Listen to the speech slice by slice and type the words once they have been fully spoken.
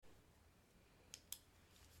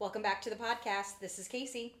Welcome back to the podcast. This is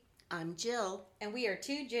Casey. I'm Jill. And we are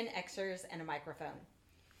two Gen Xers and a microphone.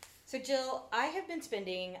 So, Jill, I have been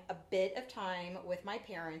spending a bit of time with my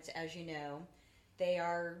parents, as you know. They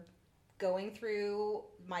are going through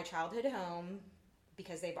my childhood home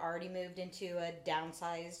because they've already moved into a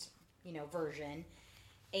downsized, version.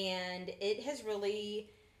 And it has really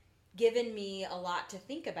given me a lot to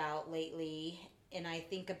think about lately. And I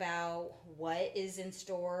think about what is in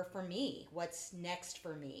store for me, what's next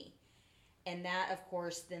for me. And that, of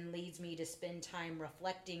course, then leads me to spend time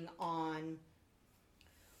reflecting on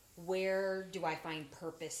where do I find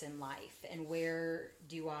purpose in life and where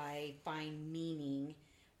do I find meaning,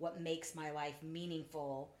 what makes my life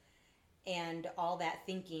meaningful. And all that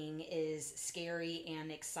thinking is scary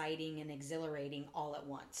and exciting and exhilarating all at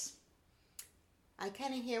once. I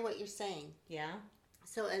kind of hear what you're saying. Yeah?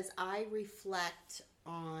 So as I reflect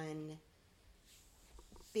on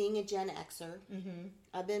being a Gen Xer,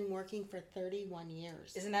 I've been working for 31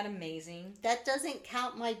 years. Isn't that amazing? That doesn't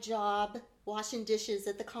count my job washing dishes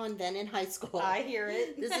at the convent in high school. I hear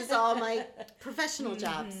it. This is all my professional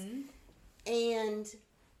jobs. And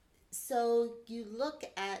so you look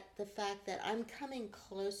at the fact that I'm coming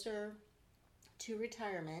closer to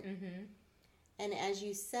retirement. And as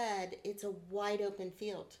you said, it's a wide open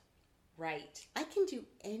field. Right. I can do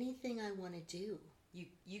anything I want to do.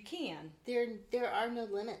 You can. There are no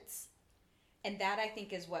limits. And that, I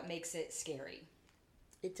think, is what makes it scary.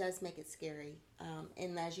 It does make it scary.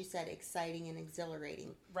 And as you said, exciting and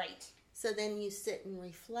exhilarating. Right. So then you sit and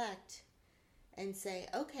reflect and say,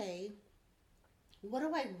 okay, what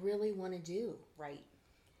do I really want to do? Right.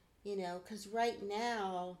 Because right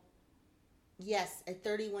now, yes, at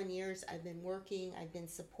 31 years, I've been working, I've been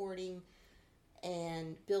supporting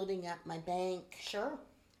and building up my bank. Sure.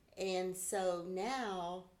 And so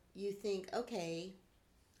now you think, okay,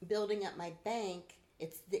 building up my bank,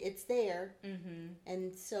 it's there.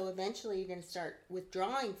 And so eventually you're going to start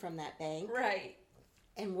withdrawing from that bank. Right.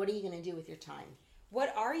 And what are you going to do with your time?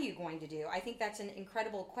 What are you going to do? I think that's an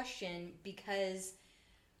incredible question because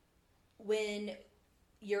when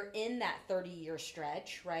you're in that 30-year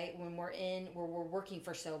stretch, right? When we're working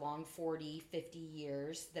for so long, 40, 50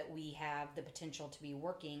 years that we have the potential to be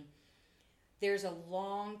working, there's a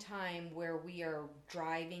long time where we are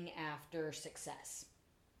driving after success.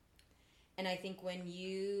 And I think when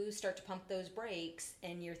you start to pump those brakes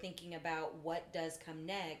and you're thinking about what does come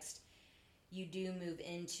next, you do move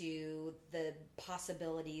into the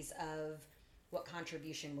possibilities of what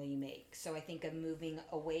contribution will you make. So I think of moving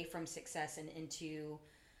away from success and into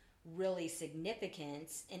really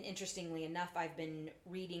significance. And interestingly enough, I've been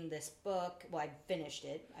reading this book. Well, I finished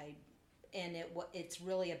it. It's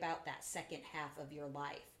really about that second half of your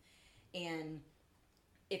life. And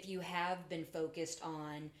if you have been focused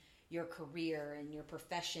on your career and your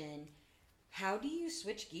profession, how do you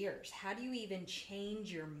switch gears? How do you even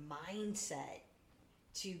change your mindset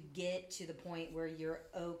to get to the point where you're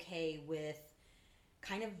okay with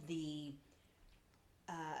kind of the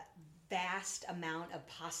vast amount of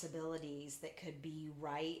possibilities that could be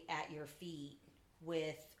right at your feet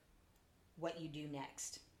with what you do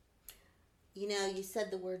next? You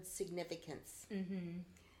said the word significance.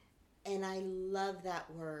 And I love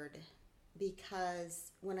that word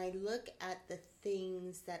because when I look at the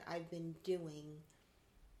things that I've been doing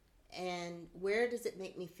and where does it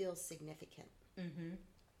make me feel significant?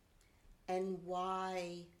 And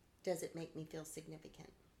why does it make me feel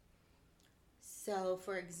significant? So,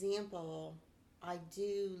 for example, I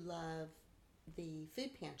do love the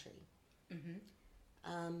food pantry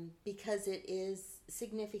because it is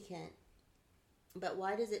significant. But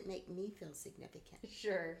why does it make me feel significant?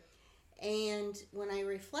 Sure. And when I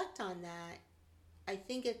reflect on that, I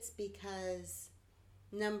think it's because,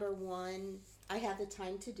 number one, I have the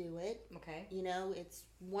time to do it. Okay. It's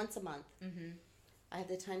once a month. I have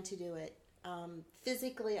the time to do it.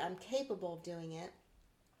 Physically, I'm capable of doing it.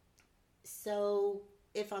 So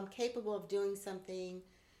if I'm capable of doing something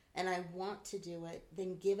and I want to do it,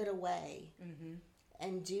 then give it away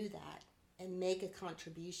and do that and make a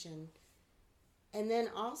contribution. And then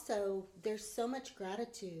also, there's so much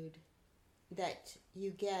gratitude that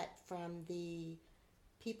you get from the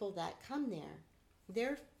people that come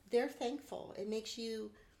there. They're thankful. It makes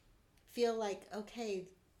you feel like, okay,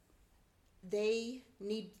 they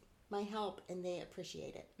need my help and they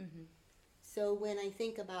appreciate it. So when I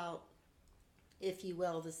think about, if you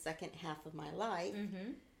will, the second half of my life,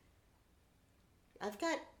 I've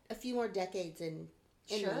got a few more decades in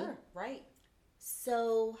me. Sure, right.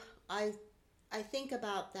 So I think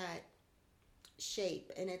about that shape,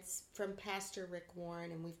 and it's from Pastor Rick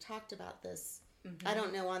Warren, and we've talked about this I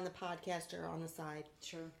don't know on the podcast or on the side.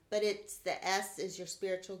 Sure. But it's the S is your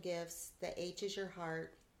spiritual gifts, the H is your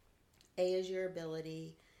heart, A is your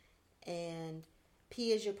ability, and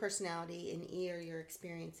P is your personality, and E are your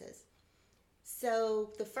experiences.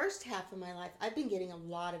 So the first half of my life, I've been getting a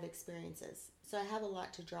lot of experiences. So I have a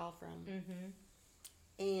lot to draw from.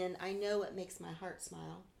 And I know what makes my heart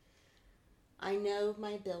smile. I know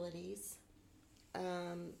my abilities,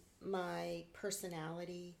 my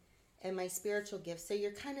personality, and my spiritual gifts. So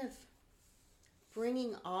you're kind of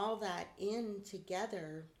bringing all that in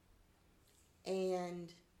together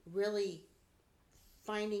and really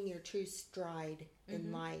finding your true stride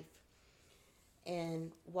in life.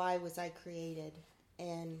 And why was I created?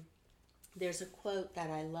 And there's a quote that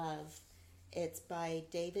I love. It's by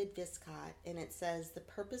David Viscott, and it says, "The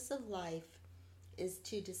purpose of life is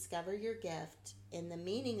to discover your gift, and the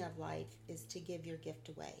meaning of life is to give your gift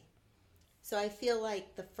away." So I feel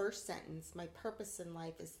like the first sentence, my purpose in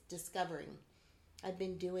life is discovering. I've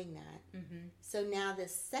been doing that. So now the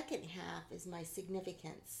second half is my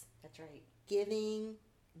significance. That's right. Giving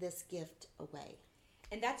this gift away.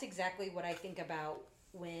 And that's exactly what I think about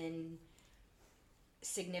when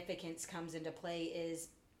significance comes into play is,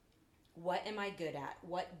 what am I good at?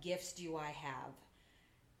 What gifts do I have?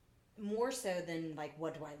 More so than like,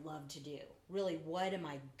 what do I love to do? Really, what am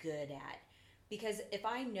I good at? Because if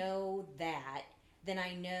I know that, then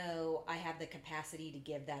I know I have the capacity to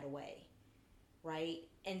give that away, right?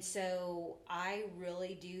 And so I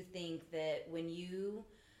really do think that when you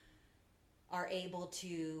are able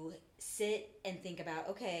to sit and think about,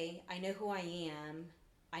 okay, I know who I am.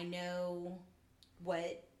 I know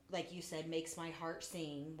what, like you said, makes my heart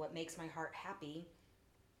sing, what makes my heart happy.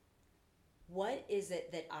 What is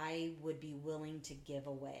it that I would be willing to give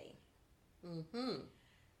away?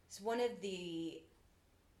 It's one of the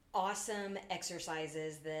awesome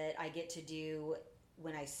exercises that I get to do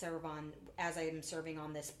when I serve on, as I'm serving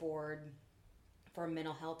on this board for a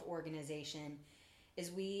mental health organization,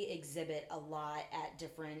 is we exhibit a lot at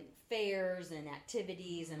different fairs and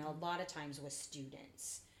activities, and a lot of times with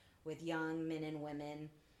students, with young men and women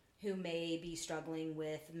who may be struggling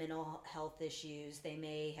with mental health issues. They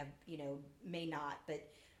may have, may not, but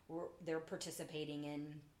they're participating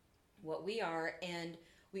in what we are. And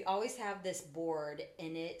we always have this board,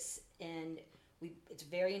 and it's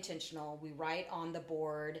very intentional. We write on the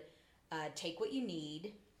board, take what you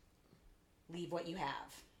need, leave what you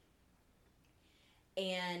have.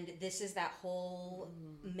 And this is that whole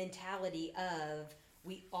mentality of,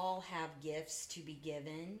 we all have gifts to be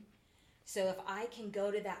given. So if I can go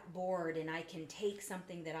to that board and I can take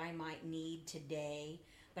something that I might need today,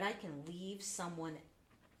 but I can leave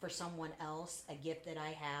for someone else a gift that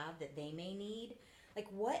I have that they may need, like,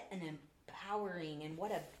 what an empowering and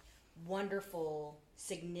what a wonderful,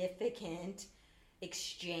 significant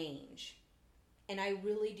exchange. And I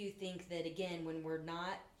really do think that, again, when we're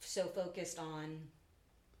not so focused on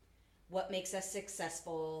what makes us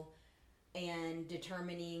successful and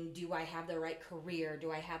determining, do I have the right career?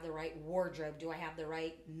 Do I have the right wardrobe? Do I have the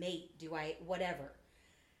right mate? Whatever.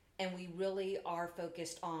 And we really are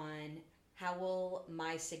focused on, how will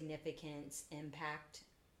my significance impact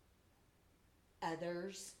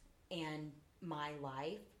others and my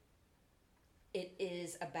life? It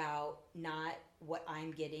is about not what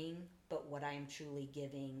I'm getting, but what I'm truly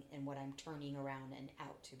giving and what I'm turning around and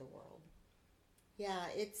out to the world. Yeah,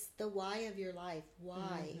 it's the why of your life.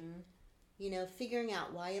 Why? Figuring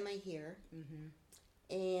out, why am I here?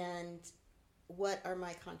 And what are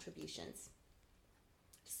my contributions?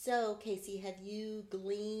 So, Casey, have you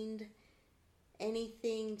gleaned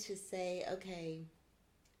anything to say, okay,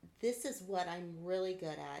 this is what I'm really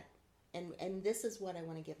good at, and this is what I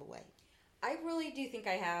want to give away? I really do think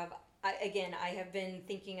I have. I have been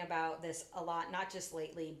thinking about this a lot, not just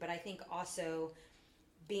lately, but I think also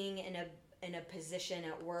being in a position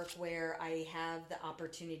at work where I have the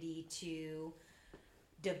opportunity to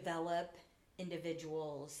develop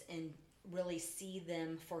individuals and really see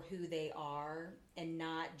them for who they are, and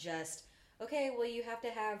not just, okay, well, you have to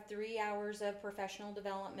have 3 hours of professional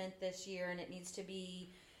development this year and it needs to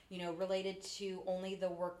be, related to only the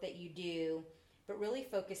work that you do, but really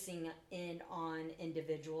focusing in on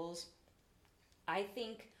individuals. I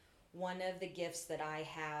think one of the gifts that I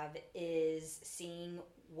have is seeing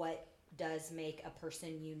what does make a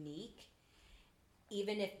person unique,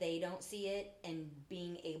 even if they don't see it, and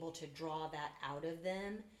being able to draw that out of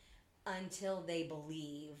them until they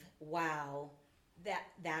believe, wow,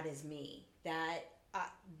 that is me. That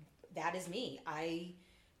is me. I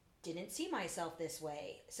didn't see myself this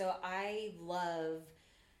way. So I love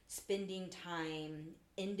spending time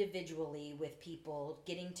individually with people,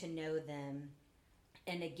 getting to know them,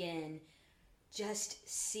 And again, just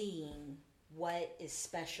seeing what is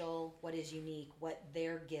special, what is unique, what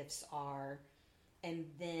their gifts are, and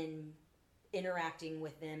then interacting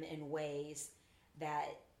with them in ways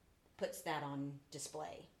that puts that on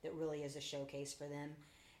display, that really is a showcase for them.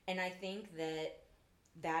 And I think that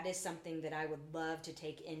that is something that I would love to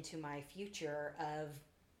take into my future of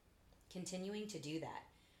continuing to do that.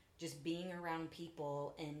 Just being around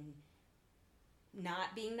people and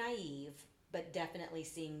not being naive, but definitely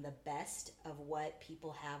seeing the best of what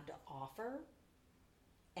people have to offer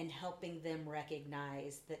and helping them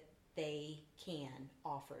recognize that they can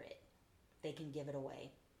offer it. They can give it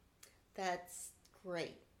away. That's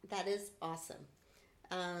great. That is awesome.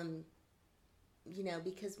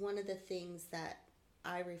 Because one of the things that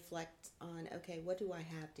I reflect on, okay, what do I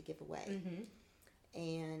have to give away? Mm-hmm.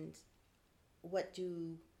 And what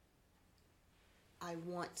do I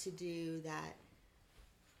want to do that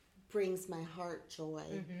brings my heart joy?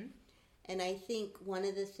 Mm-hmm. And I think one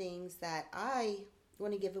of the things that I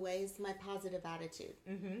want to give away is my positive attitude.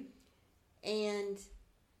 Mm-hmm. And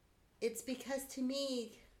it's because, to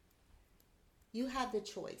me, you have the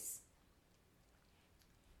choice.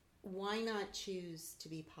 Why not choose to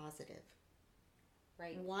be positive?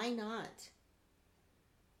 Right. Why not?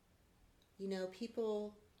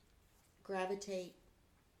 People gravitate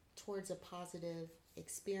towards a positive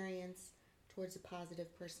experience, towards a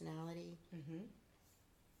positive personality. Mm-hmm.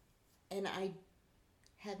 And I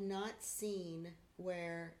have not seen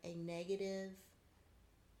where a negative,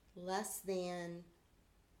 less than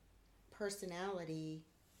personality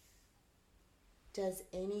does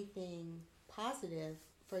anything positive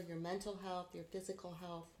for your mental health, your physical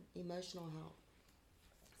health, emotional health.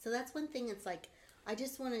 So that's one thing. It's like, I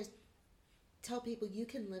just want to tell people you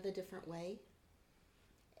can live a different way.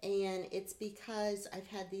 And it's because I've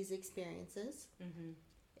had these experiences Mm-hmm.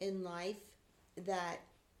 in life that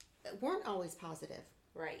weren't always positive.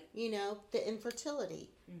 Right. The infertility,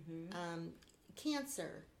 Mm-hmm.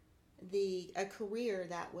 Cancer, a career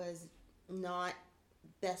that was not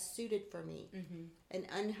best suited for me, Mm-hmm. an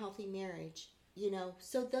unhealthy marriage,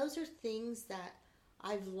 So those are things that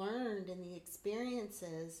I've learned in the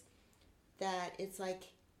experiences, that it's like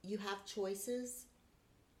you have choices,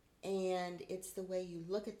 and it's the way you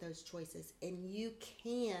look at those choices, and you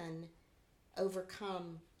can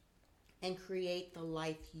overcome and create the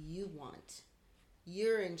life you want.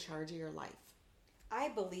 You're in charge of your life. I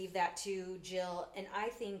believe that too, Jill. And I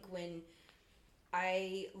think when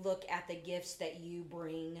I look at the gifts that you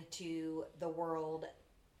bring to the world,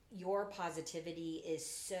 your positivity is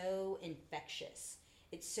so infectious.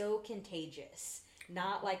 It's so contagious.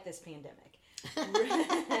 Not like this pandemic.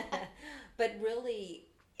 But really,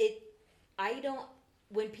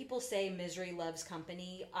 when people say misery loves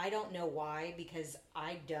company, I don't know why, because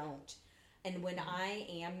I don't. And when I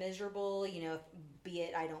am miserable, be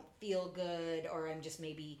it I don't feel good or I'm just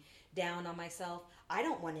maybe down on myself, I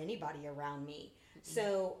don't want anybody around me.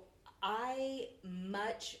 So I,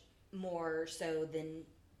 much more so than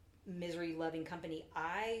misery loving company,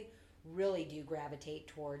 I really do gravitate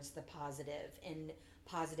towards the positive and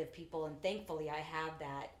positive people. And thankfully I have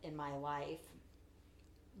that in my life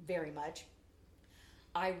very much.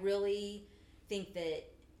 I really think that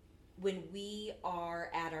when we are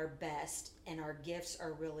at our best and our gifts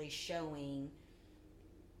are really showing,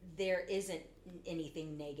 there isn't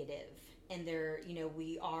anything negative. And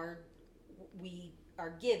we are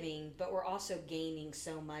giving, but we're also gaining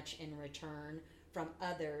so much in return from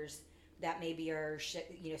others that maybe are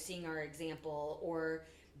seeing our example, or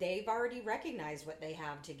they've already recognized what they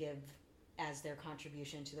have to give as their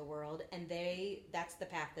contribution to the world, and that's the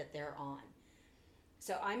path that they're on.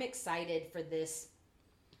 So I'm excited for this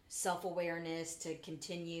self-awareness to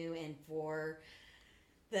continue, and for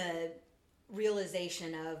the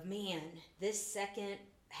realization of, man, this second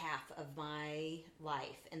half of my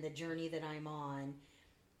life and the journey that I'm on,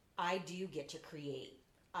 I do get to create.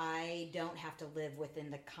 I don't have to live within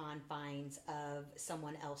the confines of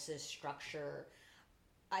someone else's structure.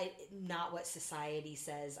 Not what society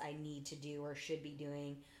says I need to do or should be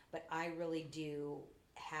doing, but I really do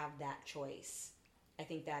have that choice. I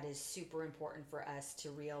think that is super important for us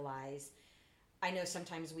to realize. I know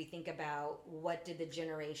sometimes we think about, what did the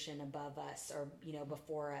generation above us or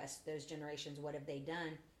before us, those generations, what have they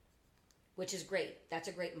done? Which is great. That's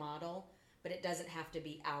a great model, but it doesn't have to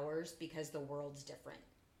be ours, because the world's different.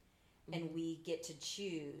 Mm-hmm. And we get to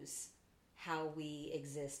choose how we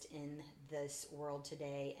exist in this world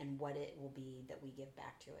today and what it will be that we give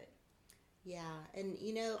back to it. Yeah, and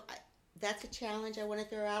that's a challenge I want to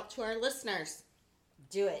throw out to our listeners.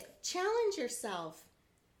 Do it. Challenge yourself.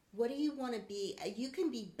 What do you want to be? You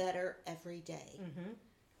can be better every day.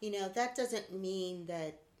 You know, that doesn't mean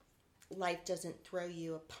that life doesn't throw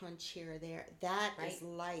you a punch here or there. That is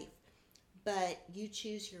life. But you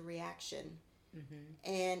choose your reaction.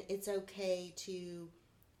 And it's okay to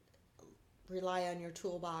rely on your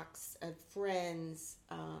toolbox of friends,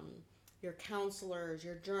 your counselors,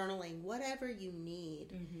 your journaling, whatever you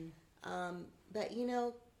need. But, you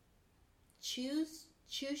know, choose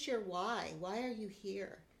your why. Why are you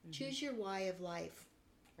here? Choose your why of life.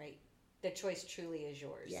 Right. The choice truly is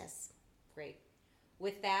yours. Yes. Great.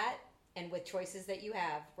 With that, and with choices that you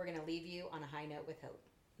have, we're going to leave you on a high note with hope.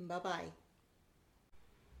 Bye-bye.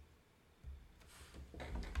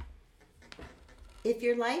 If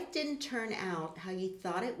your life didn't turn out how you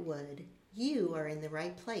thought it would, you are in the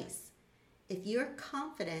right place. If you're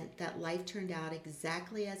confident that life turned out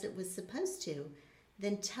exactly as it was supposed to,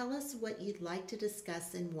 then tell us what you'd like to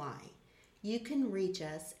discuss and why. You can reach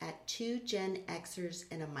us at 2 Gen Xers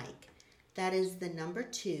and a mic. That is the number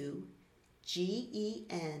 2,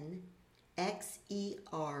 GenXerSandamic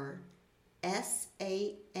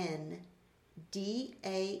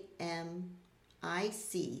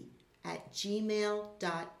at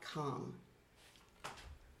gmail.com.